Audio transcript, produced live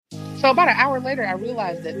So about an hour later, I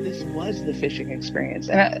realized that this was the fishing experience.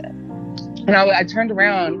 I turned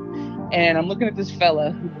around and I'm looking at this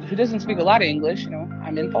fella who doesn't speak a lot of English.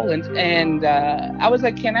 I'm in Poland. And I was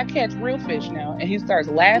like, can I catch real fish now? And he starts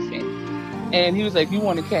laughing. And he was like, you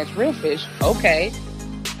want to catch real fish? Okay.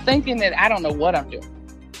 Thinking that I don't know what I'm doing.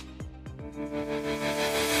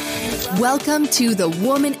 Welcome to the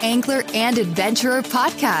Woman Angler and Adventurer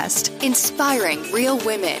podcast, inspiring real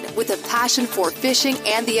women with a passion for fishing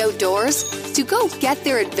and the outdoors to go get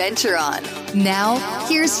their adventure on. Now,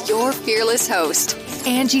 here's your fearless host,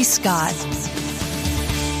 Angie Scott.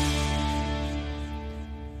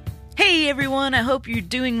 Hey everyone, I hope you're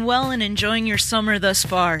doing well and enjoying your summer thus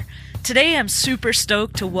far. Today I'm super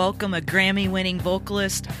stoked to welcome a Grammy-winning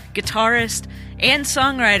vocalist, guitarist, and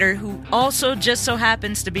songwriter who also just so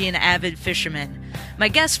happens to be an avid fisherman. My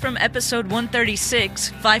guest from episode 136,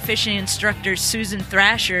 fly fishing instructor Susan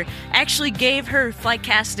Thrasher, actually gave her fly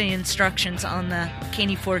casting instructions on the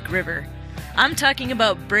Caney Fork River. I'm talking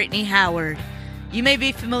about Brittany Howard. You may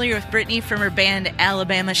be familiar with Brittany from her band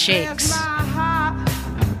Alabama Shakes.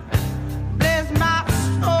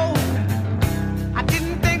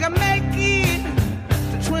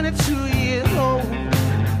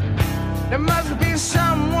 There must be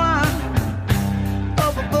someone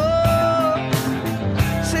up above.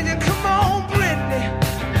 Singing, come on, Brittany.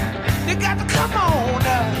 You got to come on.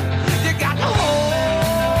 You got to hold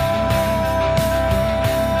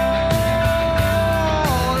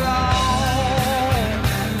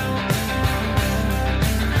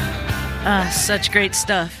on. Such great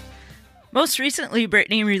stuff. Most recently,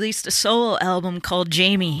 Brittany released a solo album called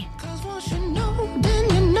Jamie.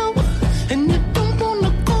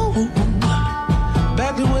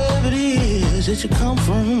 That you come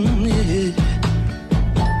from, yeah.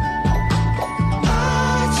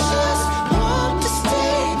 I just want to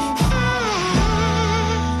stay high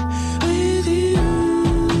with you.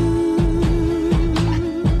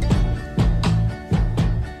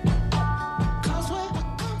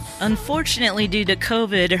 Unfortunately, due to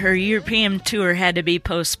COVID, her European tour had to be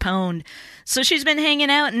postponed. So she's been hanging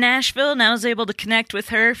out in Nashville, and I was able to connect with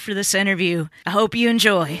her for this interview. I hope you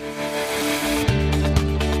enjoy.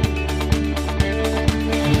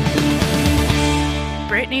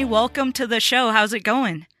 Brittany, welcome to the show. How's it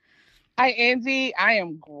going? Hi, Angie. I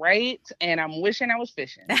am great, and I'm wishing I was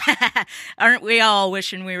fishing. Aren't we all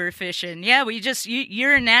wishing we were fishing? Yeah,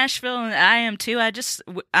 you're in Nashville, and I am too.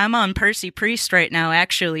 I'm on Percy Priest right now,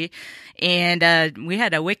 actually, and we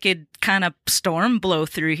had a wicked kind of storm blow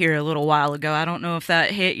through here a little while ago. I don't know if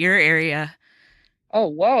that hit your area. Oh,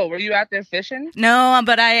 whoa. Were you out there fishing? No,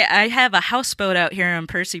 but I have a houseboat out here on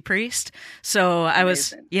Percy Priest. So I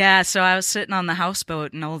was sitting on the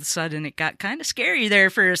houseboat and all of a sudden it got kind of scary there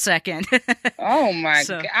for a second. Oh my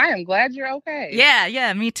God. I am glad you're okay.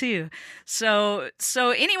 Yeah, me too. So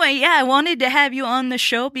anyway, yeah, I wanted to have you on the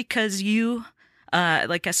show because you,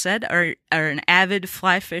 like I said, are an avid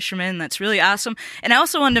fly fisherman. That's really awesome. And I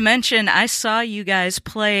also wanted to mention, I saw you guys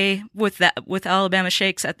play with Alabama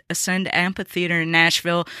Shakes at Ascend Amphitheater in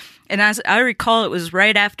Nashville. And as I recall, it was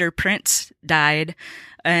right after Prince died.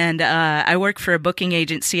 And I worked for a booking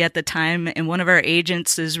agency at the time, and one of our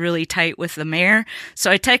agents is really tight with the mayor.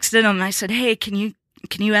 So I texted him. I said, "Hey, can you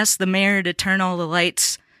ask the mayor to turn all the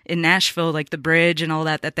lights in Nashville, like the bridge and all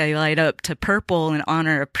that they light up, to purple in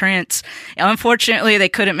honor of Prince?" Unfortunately, they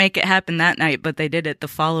couldn't make it happen that night, but they did it the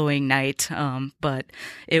following night. But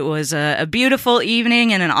it was a beautiful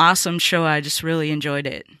evening and an awesome show. I just really enjoyed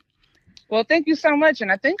it. Well, thank you so much. And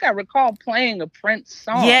I think I recall playing a Prince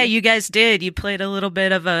song. Yeah, you guys did. You played a little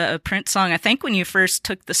bit of a Prince song, I think, when you first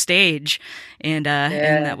took the stage. And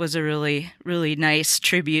that was a really, really nice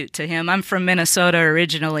tribute to him. I'm from Minnesota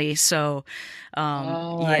originally, so...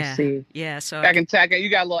 I see. Yeah, so I can tell you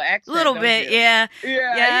got a little accent. A little bit, yeah.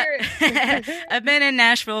 Yeah. I've been in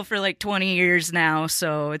Nashville for like 20 years now,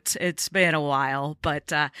 so it's been a while.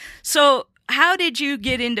 But so how did you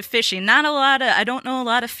get into fishing? I don't know a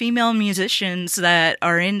lot of female musicians that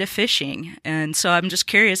are into fishing, and so I'm just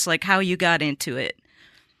curious, like, how you got into it.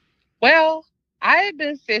 Well, I've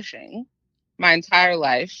been fishing my entire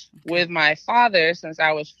life with my father since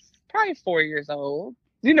I was probably 4 years old.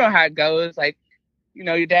 You know how it goes. Like,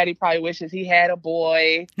 your daddy probably wishes he had a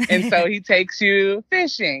boy. And so he takes you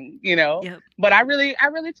fishing, Yep. But I really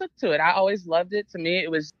took to it. I always loved it. To me, it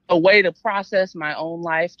was a way to process my own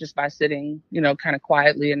life just by sitting, kind of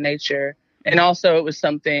quietly in nature. And also it was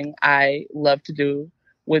something I love to do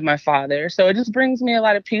with my father. So it just brings me a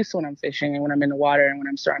lot of peace when I'm fishing and when I'm in the water and when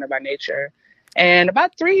I'm surrounded by nature. And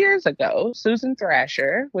about 3 years ago, Susan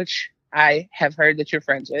Thrasher, which I have heard that you're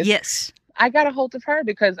friends with. Yes. I got a hold of her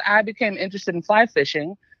because I became interested in fly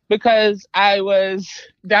fishing because I was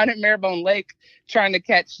down at Maribone Lake trying to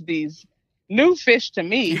catch these new fish to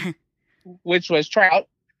me, which was trout.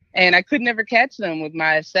 And I could never catch them with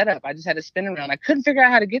my setup. I just had to spin around. I couldn't figure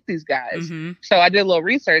out how to get these guys. Mm-hmm. So I did a little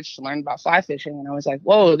research to learn about fly fishing. And I was like,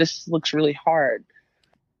 whoa, this looks really hard.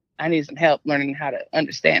 I need some help learning how to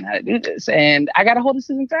understand how to do this. And I got a hold of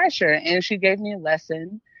Susan Thrasher, and she gave me a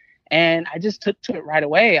lesson. And I just took to it right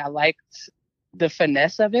away. I liked the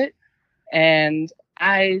finesse of it. And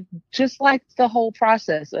I just liked the whole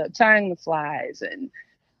process of tying the flies and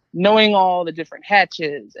knowing all the different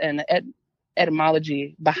hatches and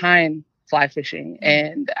etymology behind fly fishing,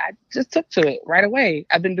 and I just took to it right away.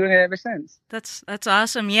 I've been doing it ever since. That's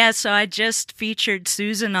awesome. Yeah, so I just featured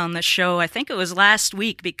Susan on the show. I think it was last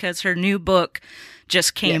week because her new book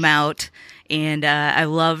just came out, and I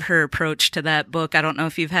love her approach to that book. I don't know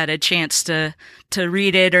if you've had a chance to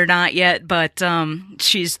read it or not yet, but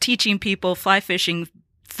she's teaching people fly fishing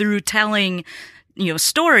through telling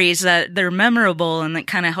stories that they're memorable, and that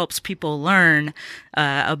kind of helps people learn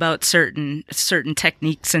about certain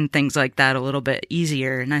techniques and things like that a little bit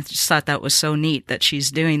easier. And I just thought that was so neat that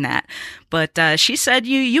she's doing that. But she said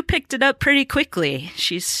you picked it up pretty quickly.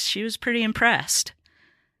 She was pretty impressed.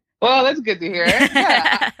 Well, that's good to hear.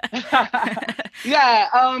 Yeah. Yeah.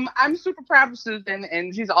 I'm super proud of Susan,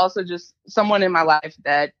 and she's also just someone in my life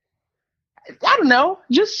that, I don't know,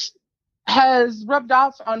 just has rubbed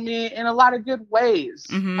off on me in a lot of good ways,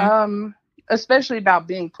 especially about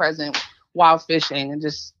being present while fishing and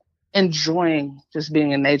just enjoying just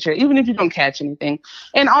being in nature, even if you don't catch anything.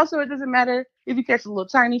 And also, it doesn't matter if you catch a little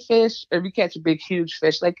tiny fish or if you catch a big, huge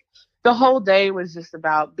fish. Like, the whole day was just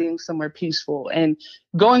about being somewhere peaceful and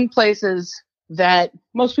going places that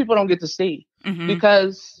most people don't get to see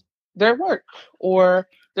because they're at work, or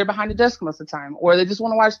they're behind a desk most of the time, or they just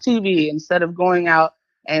want to watch TV instead of going out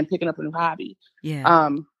and picking up a new hobby. Yeah.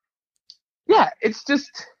 It's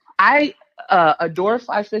just, I adore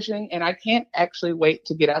fly fishing, and I can't actually wait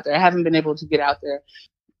to get out there. I haven't been able to get out there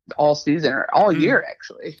all season or all year,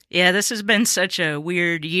 actually. Yeah, this has been such a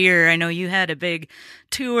weird year. I know you had a big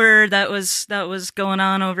tour that was going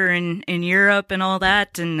on over in Europe and all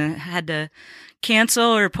that, and had to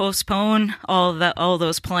cancel or postpone all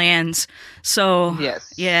those plans. So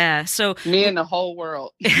yes, yeah. So me and the whole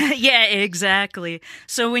world. Yeah, exactly.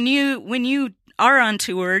 So when you are on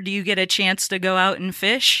tour, do you get a chance to go out and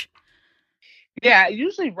fish? Yeah, I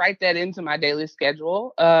usually write that into my daily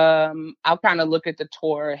schedule. I'll kind of look at the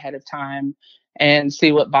tour ahead of time and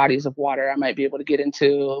see what bodies of water I might be able to get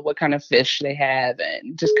into, what kind of fish they have,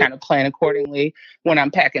 and just kind of plan accordingly when I'm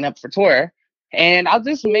packing up for tour. And I'll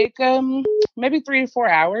just make maybe 3 or 4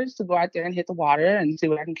 hours to go out there and hit the water and see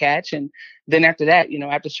what I can catch. And then after that,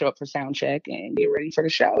 I have to show up for sound check and get ready for the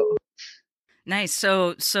show. Nice.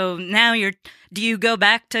 So now do you go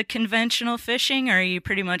back to conventional fishing, or are you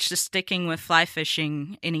pretty much just sticking with fly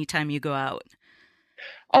fishing anytime you go out?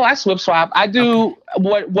 Oh, I swap. I do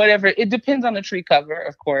whatever. It depends on the tree cover,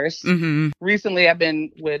 of course. Recently, I've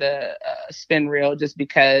been with a spin reel just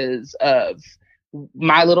because of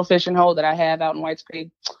my little fishing hole that I have out in Whites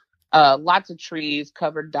Creek. Lots of trees,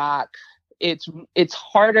 covered dock. It's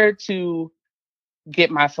harder to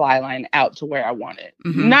get my fly line out to where I want it.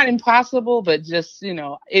 Not impossible, but just,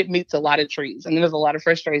 it meets a lot of trees, and there's a lot of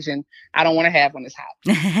frustration I don't want to have when it's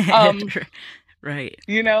hot. Right.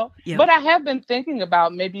 Yep. But I have been thinking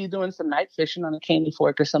about maybe doing some night fishing on a Candy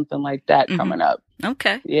Fork or something like that coming up.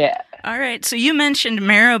 Okay. Yeah. All right. So you mentioned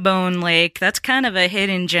Maribone Lake. That's kind of a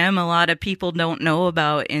hidden gem a lot of people don't know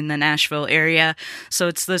about in the Nashville area. So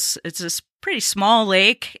it's this pretty small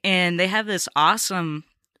lake, and they have this awesome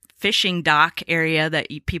fishing dock area that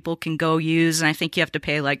people can go use, and I think you have to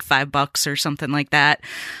pay like $5 or something like that.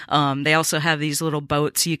 They also have these little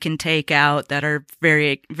boats you can take out that are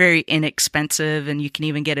very, very inexpensive, and you can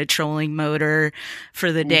even get a trolling motor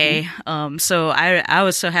for the day. So I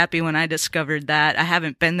was so happy when I discovered that. I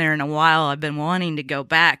haven't been there in a while. I've been wanting to go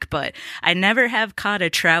back, but I never have caught a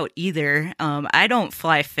trout either. I don't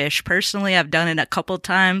fly fish personally. I've done it a couple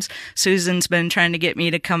times. Susan's been trying to get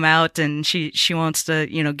me to come out, and she wants to,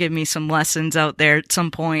 give me some lessons out there at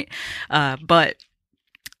some point. But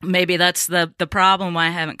maybe that's the problem why I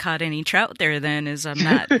haven't caught any trout there then, is I'm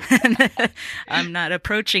not I'm not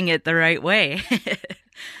approaching it the right way.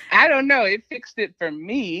 I don't know. It fixed it for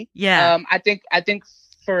me. Yeah. I think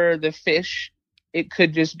for the fish, it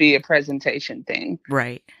could just be a presentation thing.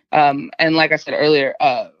 Right. And like I said earlier,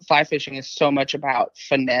 fly fishing is so much about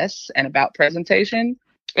finesse and about presentation.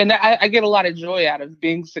 And I get a lot of joy out of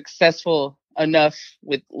being successful enough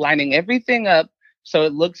with lining everything up so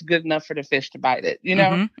it looks good enough for the fish to bite it,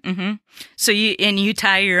 So you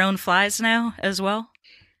tie your own flies now as well?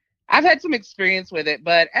 I've had some experience with it,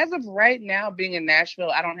 but as of right now, being in Nashville,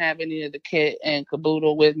 I don't have any of the kit and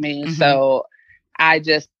caboodle with me. Mm-hmm. So I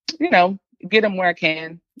just, get them where I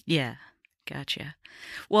can. Yeah, gotcha.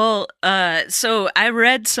 Well, so I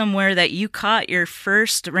read somewhere that you caught your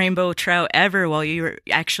first rainbow trout ever while you were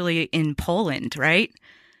actually in Poland, right?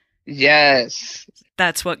 Yes.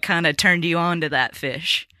 That's what kind of turned you on to that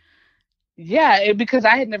fish. Yeah, because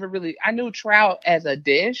I had never I knew trout as a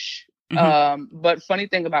dish. Mm-hmm. But funny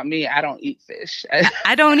thing about me, I don't eat fish.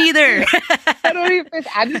 I don't either. I don't eat fish.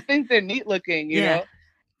 I just think they're neat looking, you Yeah. know?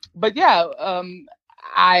 But yeah,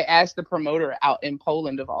 I asked the promoter out in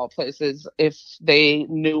Poland, of all places, if they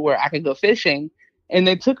knew where I could go fishing. And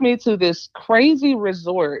they took me to this crazy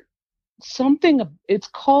resort. It's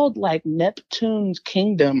called like Neptune's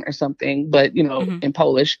Kingdom or something, but Mm-hmm. in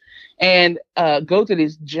Polish, and go to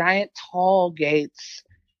these giant tall gates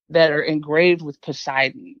that are engraved with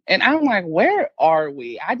Poseidon. And I'm like, where are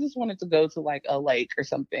we? I just wanted to go to like a lake or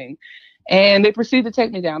something. And they proceed to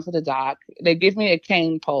take me down to the dock. They give me a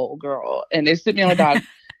cane pole, girl, and they sit me on the dock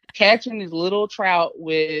catching these little trout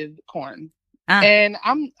with corn. And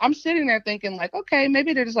I'm sitting there thinking like, okay,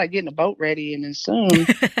 maybe they're just like getting a boat ready, and then soon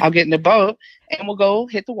I'll get in the boat and we'll go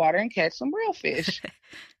hit the water and catch some real fish.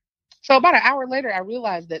 So about an hour later, I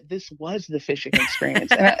realized that this was the fishing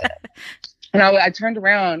experience. And I turned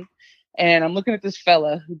around and I'm looking at this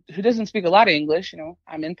fella who doesn't speak a lot of English.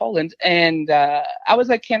 I'm in Poland. And I was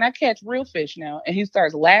like, can I catch real fish now? And he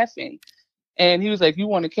starts laughing. And he was like, you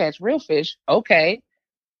want to catch real fish? Okay.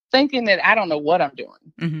 Thinking that I don't know what I'm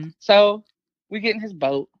doing. Mm-hmm. So we get in his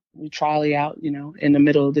boat, we trolley out, in the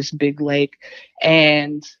middle of this big lake,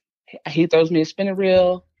 and he throws me a spinning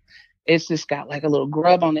reel. It's just got like a little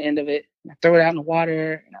grub on the end of it. I throw it out in the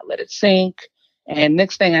water and I let it sink. And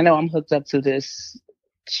next thing I know, I'm hooked up to this.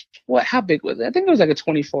 How big was it? I think it was like a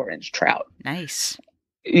 24-inch trout. Nice.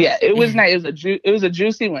 Yeah, it was nice. It was a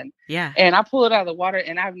juicy one. Yeah. And I pull it out of the water,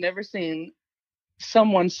 and I've never seen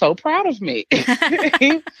someone so proud of me.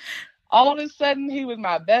 All of a sudden, he was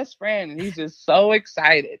my best friend, and he's just so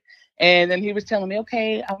excited. And then he was telling me,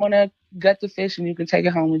 okay, I want to gut the fish, and you can take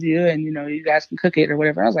it home with you, and, you guys can cook it or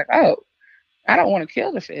whatever. I was like, oh, I don't want to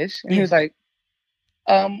kill the fish. And he was like,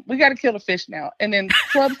 we got to kill the fish now. And then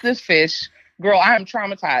clubs this fish. Girl, I am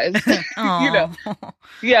traumatized.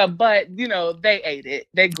 Yeah, but, they ate it.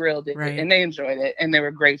 They grilled it, right. And they enjoyed it, and they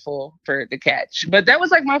were grateful for the catch. But that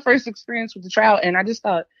was like my first experience with the trout, and I just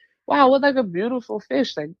thought, wow, what like a beautiful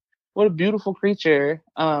fish. Like, what a beautiful creature.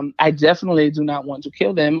 I definitely do not want to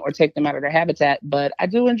kill them or take them out of their habitat, but I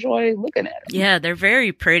do enjoy looking at them. Yeah, they're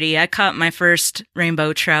very pretty. I caught my first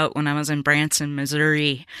rainbow trout when I was in Branson,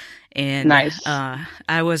 Missouri. And nice.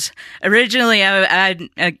 I was originally, I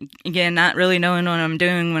again, not really knowing what I'm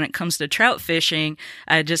doing when it comes to trout fishing.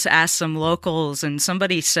 I just asked some locals, and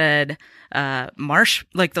somebody said,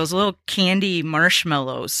 like those little candy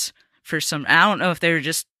marshmallows for some, I don't know if they were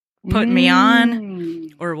just putting me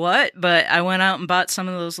on or what, but I went out and bought some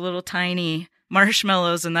of those little tiny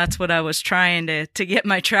marshmallows, and that's what I was trying to get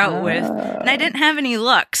my trout with, and I didn't have any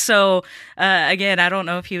luck. So again, I don't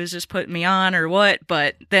know if he was just putting me on or what,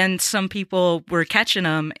 but then some people were catching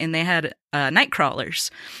them, and they had night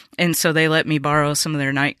crawlers, and so they let me borrow some of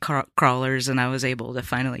their night crawlers, and I was able to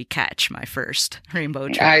finally catch my first rainbow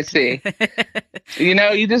trout. I see.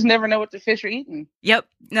 You just never know what the fish are eating. Yep.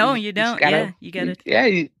 No, you don't. You gotta. Yeah,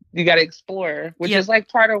 you gotta explore, which is like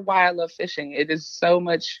part of why I love fishing. It is so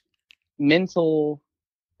much mental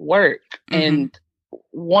work, and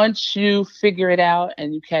once you figure it out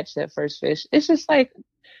and you catch that first fish, it's just like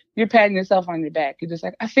you're patting yourself on your back. You're just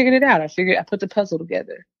like, I figured it out. I put the puzzle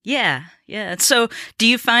together. Yeah. So do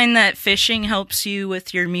you find that fishing helps you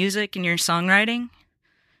with your music and your songwriting?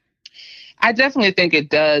 I definitely think it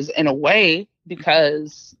does in a way,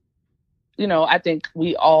 because I think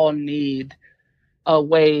we all need a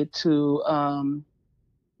way to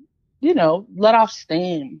let off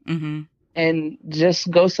steam and just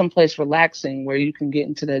go someplace relaxing where you can get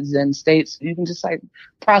into that Zen state. So you can just like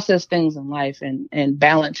process things in life and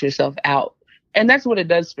balance yourself out. And that's what it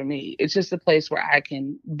does for me. It's just a place where I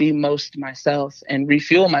can be most myself and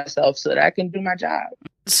refuel myself so that I can do my job.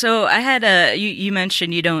 So I had you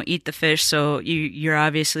mentioned you don't eat the fish, so you're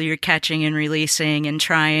obviously catching and releasing and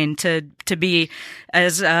trying to be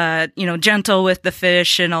as gentle with the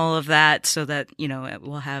fish and all of that, so that it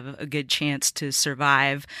will have a good chance to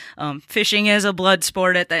survive. Fishing is a blood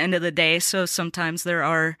sport at the end of the day, so sometimes there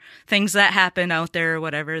are things that happen out there or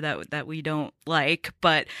whatever that we don't like.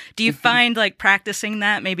 But do you find like practicing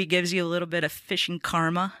that maybe gives you a little bit of fishing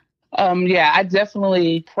karma? Yeah, I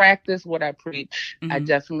definitely practice what I preach. I Mm-hmm.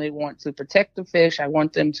 definitely want to protect the fish. I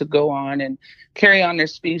want them to go on and carry on their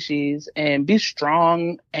species and be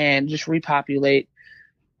strong and just repopulate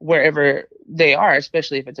wherever they are,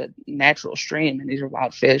 especially if it's a natural stream and these are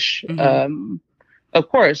wild fish. Mm-hmm. Of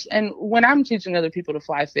course. And when I'm teaching other people to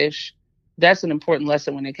fly fish, that's an important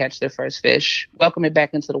lesson when they catch their first fish. Welcome it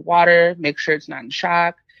back into the water, make sure it's not in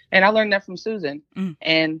shock. And I learned that from Susan. Mm.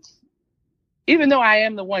 And even though I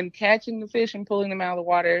am the one catching the fish and pulling them out of the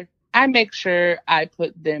water, I make sure I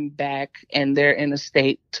put them back and they're in a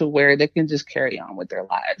state to where they can just carry on with their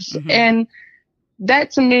lives. Mm-hmm. And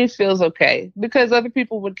that to me feels okay because other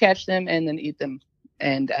people would catch them and then eat them.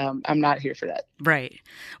 And I'm not here for that. Right.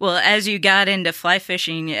 Well, as you got into fly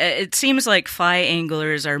fishing, it seems like fly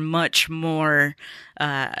anglers are much more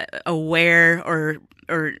aware or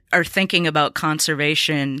are thinking about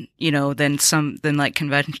conservation, than like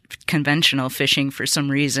conventional fishing for some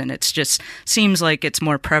reason. It's just seems like it's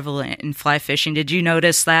more prevalent in fly fishing. Did you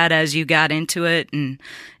notice that as you got into it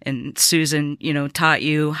and Susan, taught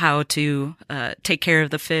you how to take care of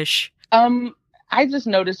the fish? I just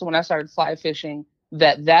noticed when I started fly fishing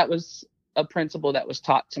that was a principle that was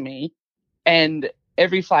taught to me. And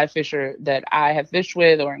every fly fisher that I have fished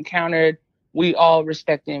with or encountered, we all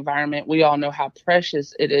respect the environment. We all know how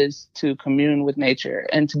precious it is to commune with nature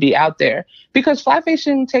and to be out there because fly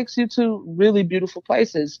fishing takes you to really beautiful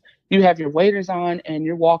places. You have your waders on and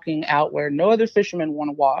you're walking out where no other fishermen want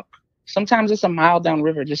to walk. Sometimes it's a mile down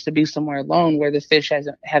river just to be somewhere alone where the fish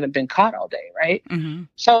haven't been caught all day, right? Mm-hmm.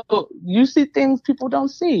 So you see things people don't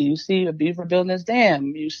see. You see a beaver building his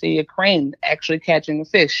dam. You see a crane actually catching a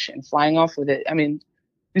fish and flying off with it. I mean,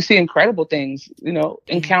 you see incredible things,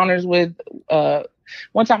 encounters with,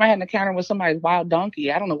 one time I had an encounter with somebody's wild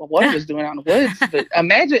donkey. I don't know what it was doing out in the woods, but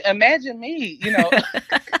imagine me,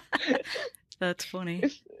 That's funny.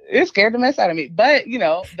 It scared the mess out of me. But,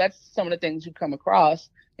 that's some of the things you come across.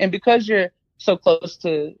 And because you're so close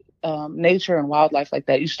to nature and wildlife like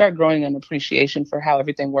that, you start growing an appreciation for how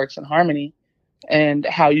everything works in harmony and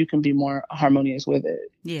how you can be more harmonious with it.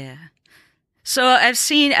 Yeah. So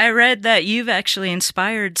I read that you've actually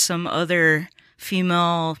inspired some other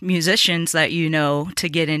female musicians that to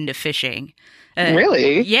get into fishing.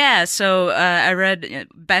 Really? Yeah. So I read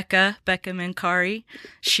Becca Minkari.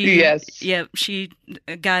 She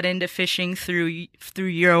got into fishing through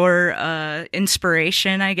your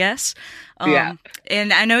inspiration, I guess. Yeah.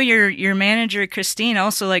 And I know your manager Christine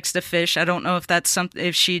also likes to fish. I don't know if that's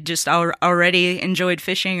if she just already enjoyed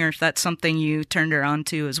fishing or if that's something you turned her on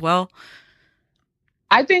to as well.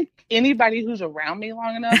 I think anybody who's around me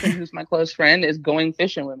long enough and who's my close friend is going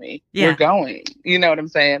fishing with me. Yeah. We're going. You know what I'm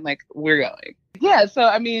saying? Like, we're going. Yeah. So,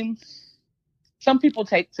 I mean, some people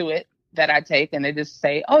take to it that I take and they just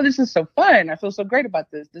say, oh, this is so fun. I feel so great about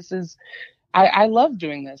this. I love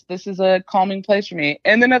doing this. This is a calming place for me.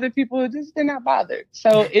 And then other people they're not bothered.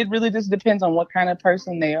 So it really just depends on what kind of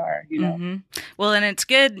person they are, Mm-hmm. Well, and it's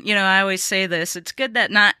good, I always say this, it's good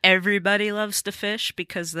that not everybody loves to fish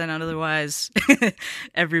because then otherwise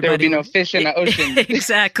everybody... There would be no fish in the ocean.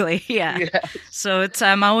 Exactly, yeah. Yes. So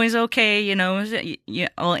I'm always okay,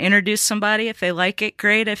 I'll introduce somebody. If they like it,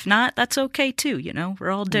 great. If not, that's okay too,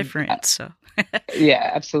 We're all different, so...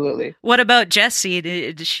 Yeah, absolutely. What about Jessie?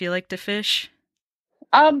 Does she like to fish?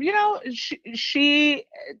 She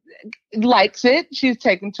likes it. She's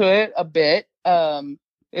taken to it a bit.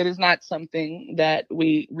 It is not something that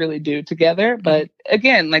we really do together, but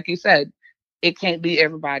again, like you said, it can't be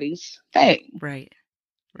everybody's thing. Right.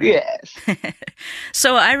 Yes.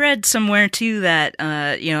 So I read somewhere too that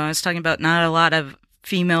I was talking about not a lot of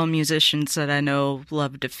female musicians that I know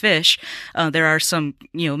love to fish. There are some,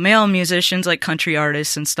 male musicians like country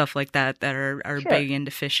artists and stuff like that are Sure. big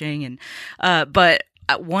into fishing. And but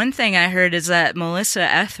one thing I heard is that Melissa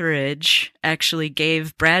Etheridge actually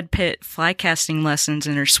gave Brad Pitt fly casting lessons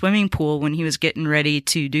in her swimming pool when he was getting ready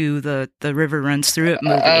to do the River Runs Through It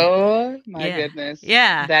movie. Oh my goodness.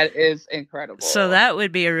 Yeah. That is incredible. So that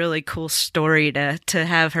would be a really cool story to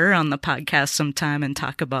have her on the podcast sometime and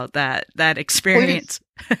talk about that experience.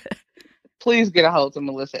 Please get a hold of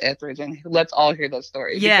Melissa Etheridge and let's all hear that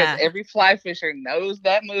story. Yeah. Because every fly fisher knows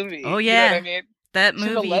that movie. Oh yeah. You know what I mean? That She's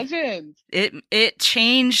movie, a legend. It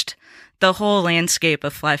changed the whole landscape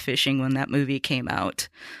of fly fishing when that movie came out.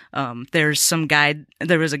 There was a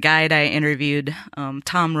guide I interviewed,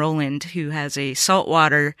 Tom Rowland, who has a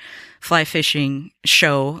saltwater fly fishing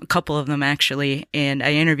show, a couple of them actually, and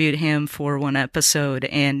I interviewed him for one episode,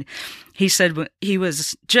 and he said he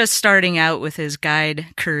was just starting out with his guide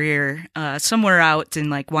career, somewhere out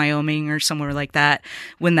in like Wyoming or somewhere like that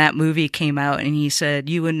when that movie came out. And he said,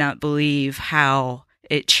 you would not believe how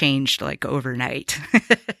it changed like overnight.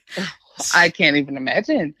 I can't even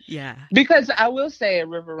imagine. Yeah. Because I will say A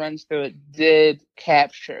River Runs Through It did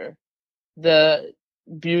capture the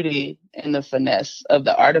beauty and the finesse of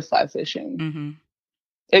the art of fly fishing. Mm-hmm.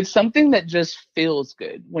 It's something that just feels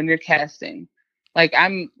good when you're casting. Like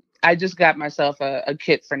I just got myself a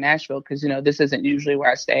kit for Nashville because, this isn't usually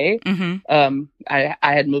where I stay. Mm-hmm. I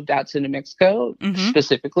had moved out to New Mexico Mm-hmm.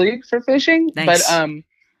 specifically for fishing. Nice.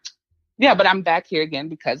 But I'm back here again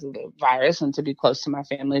because of the virus and to be close to my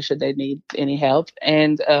family should they need any help.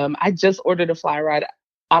 And I just ordered a fly rod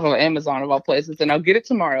off of Amazon of all places, and I'll get it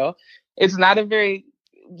tomorrow. It's not a very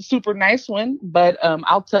super nice one, but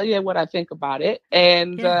I'll tell you what I think about it.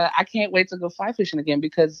 And I can't wait to go fly fishing again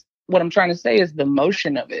because what I'm trying to say is the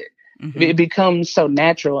motion of it. Mm-hmm. It becomes so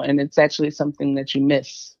natural, and it's actually something that you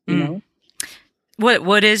miss, you know?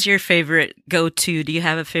 What is your favorite go-to? Do you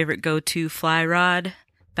have a favorite go-to fly rod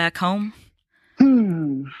back home?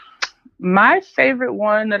 My favorite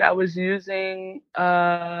one that I was using,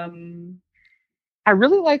 I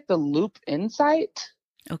really like the Loop Insight.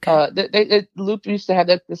 Okay. Loop used to have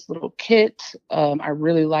this little kit. I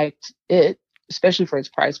really liked it, especially for its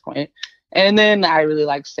price point. And then I really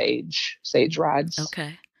like Sage rods.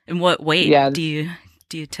 Okay. And what weight do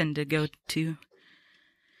you tend to go to?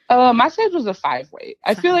 My Sage was a 5-weight.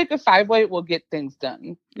 I feel like a 5-weight will get things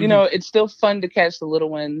done. You know, it's still fun to catch the little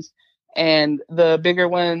ones, and the bigger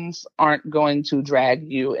ones aren't going to drag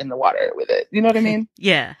you in the water with it. You know what I mean?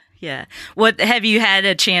 Yeah. Yeah. What have you had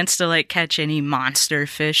a chance to like catch any monster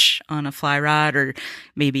fish on a fly rod, or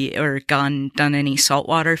done any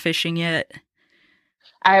saltwater fishing yet?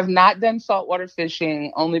 I have not done saltwater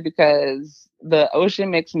fishing only because the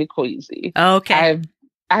ocean makes me queasy. Okay.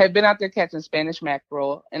 I have been out there catching Spanish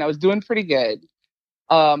mackerel, and I was doing pretty good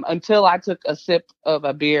until I took a sip of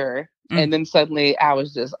a beer, and then suddenly I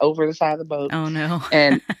was just over the side of the boat. Oh no!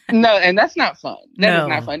 And that's not fun. That is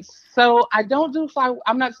not fun. So I don't do fly.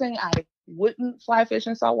 I'm not saying I wouldn't fly fish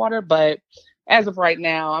in saltwater, but as of right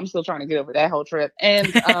now, I'm still trying to get over that whole trip.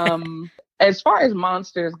 And as far as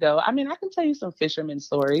monsters go, I mean, I can tell you some fisherman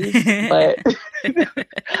stories, but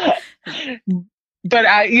but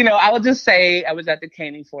I will just say I was at the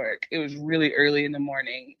Caney Fork. It was really early in the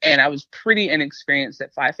morning, and I was pretty inexperienced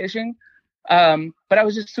at fly fishing. But I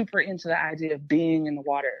was just super into the idea of being in the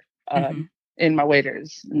water in my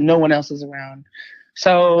waders. No one else is around.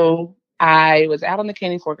 So I was out on the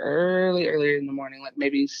Caney Fork earlier in the morning, like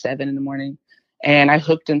maybe 7 a.m, and I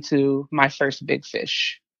hooked into my first big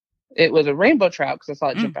fish. It was a rainbow trout because I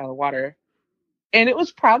saw it jump out of the water. And it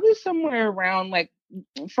was probably somewhere around, like,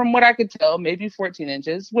 from what I could tell, maybe 14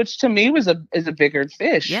 inches, which to me is a bigger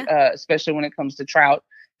fish, especially when it comes to trout.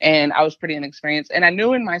 And I was pretty inexperienced. And I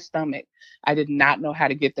knew in my stomach, I did not know how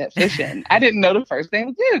to get that fish in. I didn't know the first thing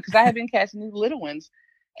to do because I had been catching these little ones.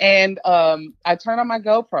 And I turned on my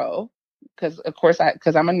GoPro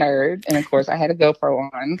because I'm a nerd. And of course I had a GoPro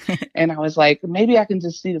on. And I was like, maybe I can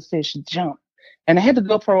just see the fish jump. And I had the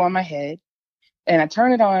GoPro on my head. And I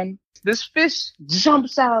turn it on. This fish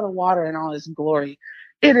jumps out of the water in all its glory.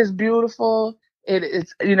 It is beautiful.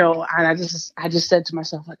 It's, and I just said to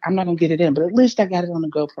myself, like, I'm not going to get it in, but at least I got it on the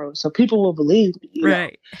GoPro. So people will believe me.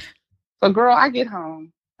 Right. So girl, I get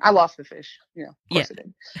home. I lost the fish. Of course I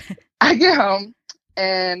did. I get home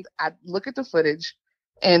and I look at the footage,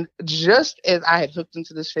 and just as I had hooked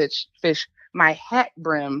into this fish, my hat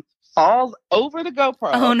brim falls over the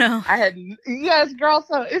GoPro. Oh no. Yes, girl.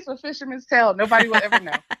 So it's a fisherman's tale. Nobody will ever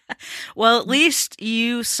know. Well, at least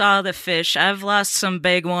you saw the fish. I've lost some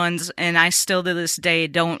big ones, and I still to this day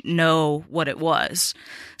don't know what it was.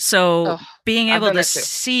 So being able to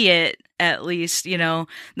see it, at least, then,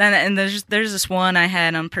 and there's this one I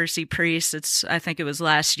had on Percy Priest. I think it was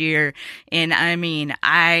last year, and I mean,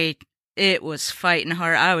 it was fighting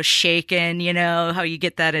hard. I was shaking, how you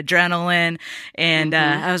get that adrenaline. And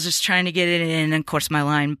I was just trying to get it in. And of course, my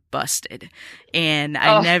line busted. And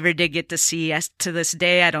I never did get to see, to this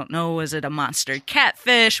day, I don't know, was it a monster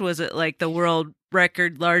catfish? Was it like the world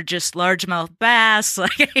record largest largemouth bass?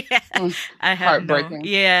 Like, I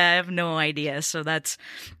have no idea. So that's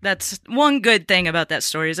one good thing about that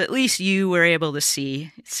story is at least you were able to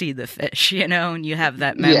see the fish, and you have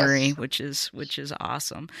that memory, which is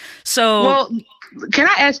awesome. So, well, can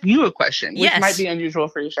I ask you a question, which yes. might be unusual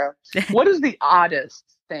for your show? What is the oddest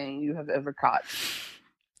thing you have ever caught?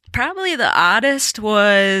 Probably the oddest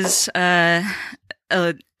was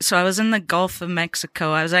so I was in the Gulf of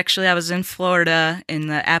Mexico. I was in Florida in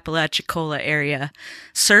the Apalachicola area,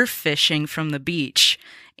 surf fishing from the beach,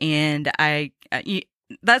 and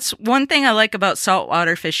that's one thing I like about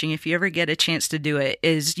saltwater fishing. If you ever get a chance to do it,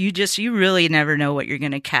 is you really never know what you're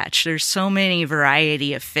going to catch. There's so many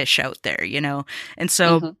variety of fish out there, and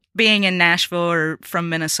so being in Nashville or from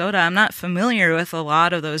Minnesota, I'm not familiar with a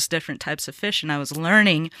lot of those different types of fish, and I was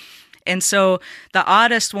learning. And so the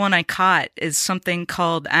oddest one I caught is something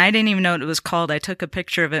called, I didn't even know what it was called. I took a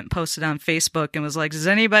picture of it and posted on Facebook and was like, does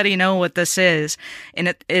anybody know what this is?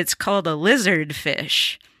 And it's called a lizard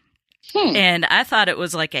fish. And I thought it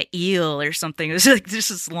was like an eel or something. It was like just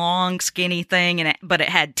this long, skinny thing, but it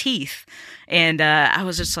had teeth. And I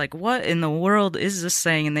was just like, what in the world is this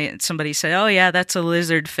thing? And somebody said, oh, yeah, that's a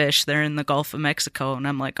lizard fish. They're in the Gulf of Mexico. And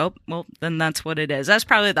I'm like, oh, well, then that's what it is. That's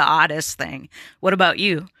probably the oddest thing. What about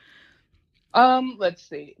you? Let's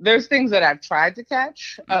see. There's things that I've tried to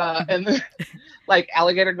catch, and like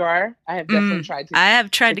alligator gar. I have definitely tried to. I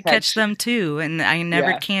have tried to catch them too, and I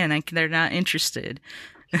never can. They're not interested.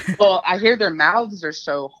 Well, I hear their mouths are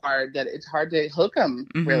so hard that it's hard to hook them.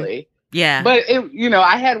 Really. Yeah. But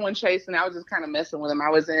I had one chase, and I was just kind of messing with them. I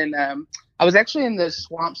was actually in the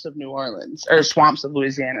swamps of New Orleans, or swamps of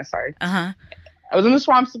Louisiana. Sorry. I was in the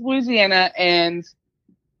swamps of Louisiana, and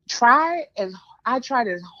I tried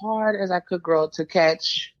as hard as I could, girl, to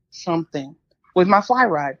catch something with my fly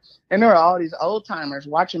rod. And there were all these old timers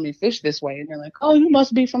watching me fish this way. And they're like, oh, you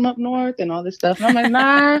must be from up north and all this stuff. And I'm like,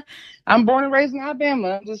 nah, I'm born and raised in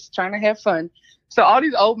Alabama. I'm just trying to have fun. So all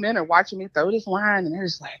these old men are watching me throw this line. And they're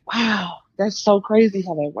just like, wow, that's so crazy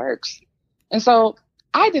how that works. And so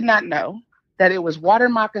I did not know that it was water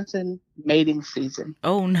moccasin mating season.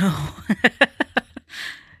 Oh, no.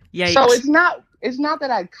 Yikes. So it's not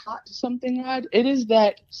that I caught something odd. It is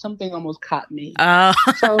that something almost caught me.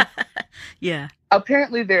 So yeah.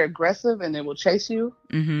 Apparently they're aggressive and they will chase you.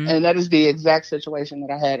 And that is the exact situation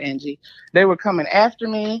that I had, Angie. They were coming after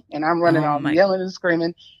me, and I'm running off, yelling and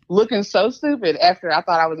screaming, looking so stupid after I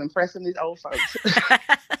thought I was impressing these old folks.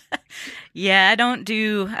 Yeah, I don't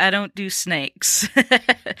do snakes.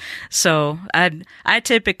 So I'm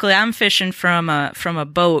fishing from a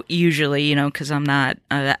boat usually, cause I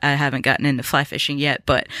haven't gotten into fly fishing yet,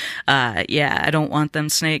 but, I don't want them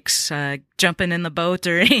snakes, jumping in the boat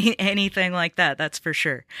or anything like that. That's for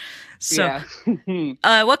sure. So,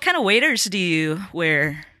 what kind of waders do you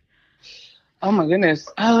wear? Oh my goodness.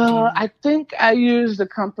 I think I use a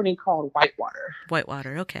company called Whitewater.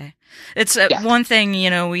 Whitewater, okay. It's one thing,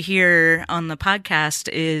 we hear on the podcast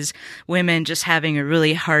is women just having a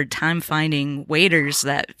really hard time finding waders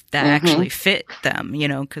that actually fit them,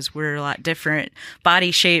 because we're a lot different body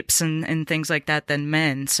shapes and things like that than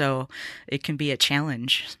men. So it can be a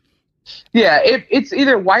challenge. Yeah, it's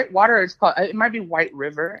either Whitewater or it might be White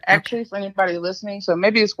River, actually, for anybody listening. So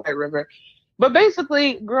maybe it's White River. But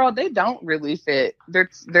basically, girl, they don't really fit. They're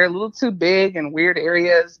a little too big in weird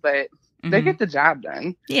areas, but they get the job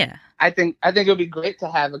done. Yeah. I think it would be great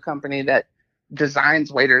to have a company that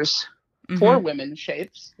designs waders for women's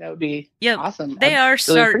shapes. That would be awesome. They are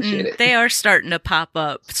starting to pop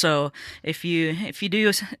up. So if you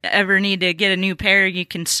do ever need to get a new pair, you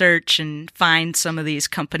can search and find some of these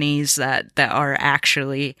companies that are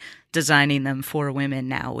actually designing them for women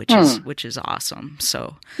now, which is awesome.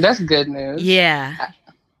 So that's good news. Yeah.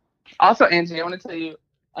 Also, Angie, I want to tell you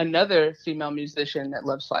another female musician that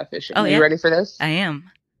loves fly fishing. Oh, Are you ready for this? I am.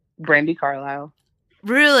 Brandy Carlisle.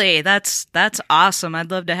 Really? That's awesome. I'd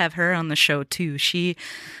love to have her on the show too.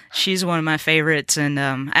 She's one of my favorites, and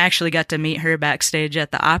I actually got to meet her backstage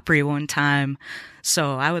at the Opry one time.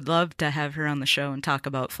 So I would love to have her on the show and talk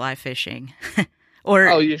about fly fishing.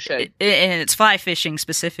 Or you should. And it's fly fishing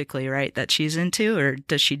specifically, right? That she's into, or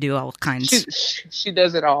does she do all kinds? She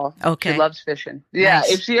does it all. Okay. She loves fishing. Yeah.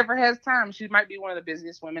 Nice. If she ever has time, she might be one of the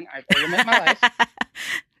busiest women I've ever met in my life.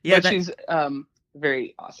 But she's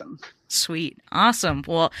very awesome. Sweet. Awesome.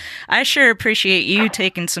 Well, I sure appreciate you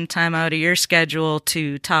taking some time out of your schedule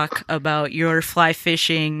to talk about your fly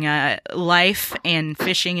fishing life and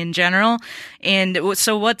fishing in general. And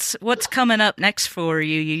so what's coming up next for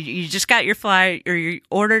you? You just got you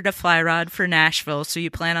ordered a fly rod for Nashville, so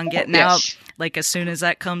you plan on getting out like as soon as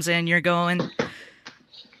that comes in, you're going?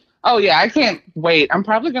 Oh, yeah, I can't wait. I'm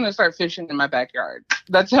probably going to start fishing in my backyard.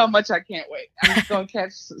 That's how much I can't wait. I'm just going to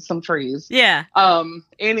catch some trees. Yeah.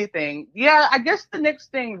 Anything. Yeah, I guess the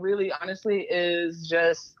next thing really, honestly, is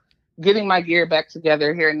just getting my gear back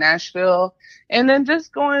together here in Nashville. And then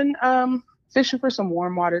just going fishing for some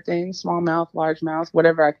warm water things, smallmouth, largemouth,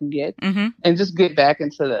 whatever I can get. And just get back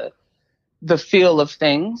into the feel of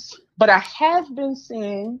things. But I have been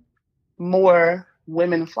seeing more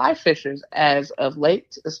women fly fishers as of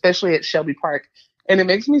late, especially at Shelby Park, and it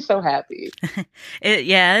makes me so happy.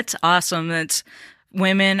 It's awesome.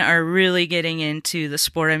 women are really getting into the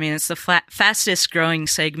sport. I mean, it's the fastest growing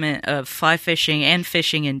segment of fly fishing and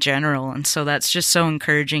fishing in general. And so that's just so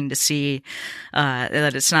encouraging to see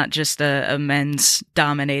that it's not just a men's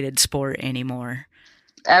dominated sport anymore.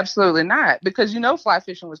 Absolutely not, because fly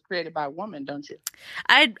fishing was created by a woman, don't you?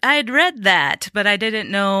 I'd read that, but I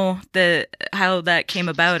didn't know how that came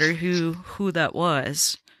about or who that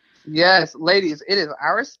was. Yes, ladies, it is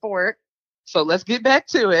our sport. So let's get back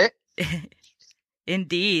to it.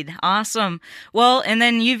 Indeed, awesome. Well, and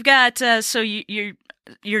then you've got so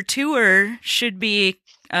your tour should be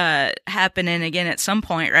happening again at some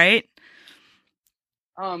point, right?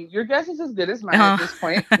 Your guess is as good as mine at this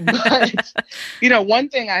point. But, one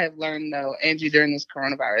thing I have learned, though, Angie, during this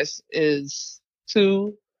coronavirus is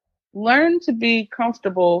to learn to be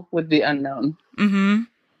comfortable with the unknown. Mm-hmm.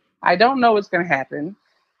 I don't know what's going to happen.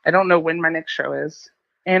 I don't know when my next show is.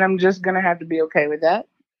 And I'm just going to have to be okay with that.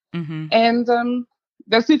 Mm-hmm. And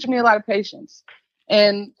that's teaching me a lot of patience.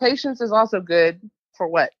 And patience is also good for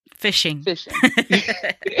what? Fishing.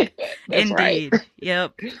 Indeed. Right.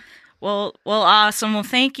 Yep. Well, awesome. Well,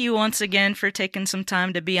 thank you once again for taking some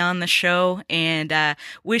time to be on the show, and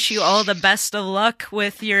wish you all the best of luck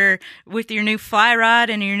with your new fly rod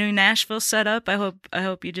and your new Nashville setup. I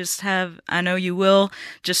hope you just I know you will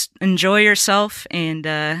just enjoy yourself, and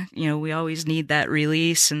we always need that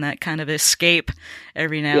release and that kind of escape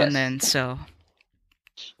every now and then. So.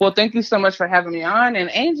 Well, thank you so much for having me on. And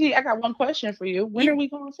Angie, I got one question for you. When are we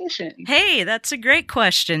going fishing? Hey, that's a great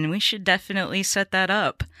question. We should definitely set that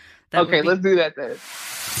up. Okay, let's do that then.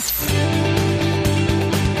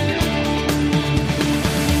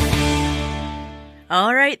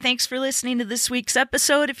 All right, thanks for listening to this week's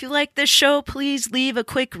episode. If you like this show, please leave a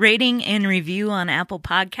quick rating and review on Apple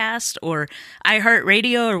Podcast or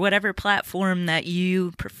iHeartRadio or whatever platform that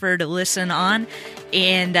you prefer to listen on.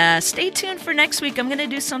 And stay tuned for next week. I'm going to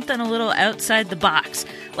do something a little outside the box.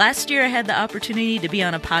 Last year, I had the opportunity to be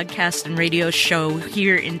on a podcast and radio show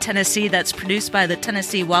here in Tennessee that's produced by the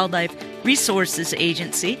Tennessee Wildlife Resources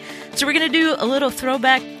Agency. So we're going to do a little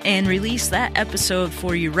throwback and release that episode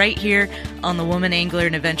for you right here on the Woman Angler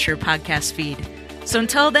and Adventurer podcast feed. So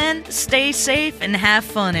until then, stay safe and have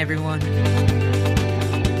fun, everyone.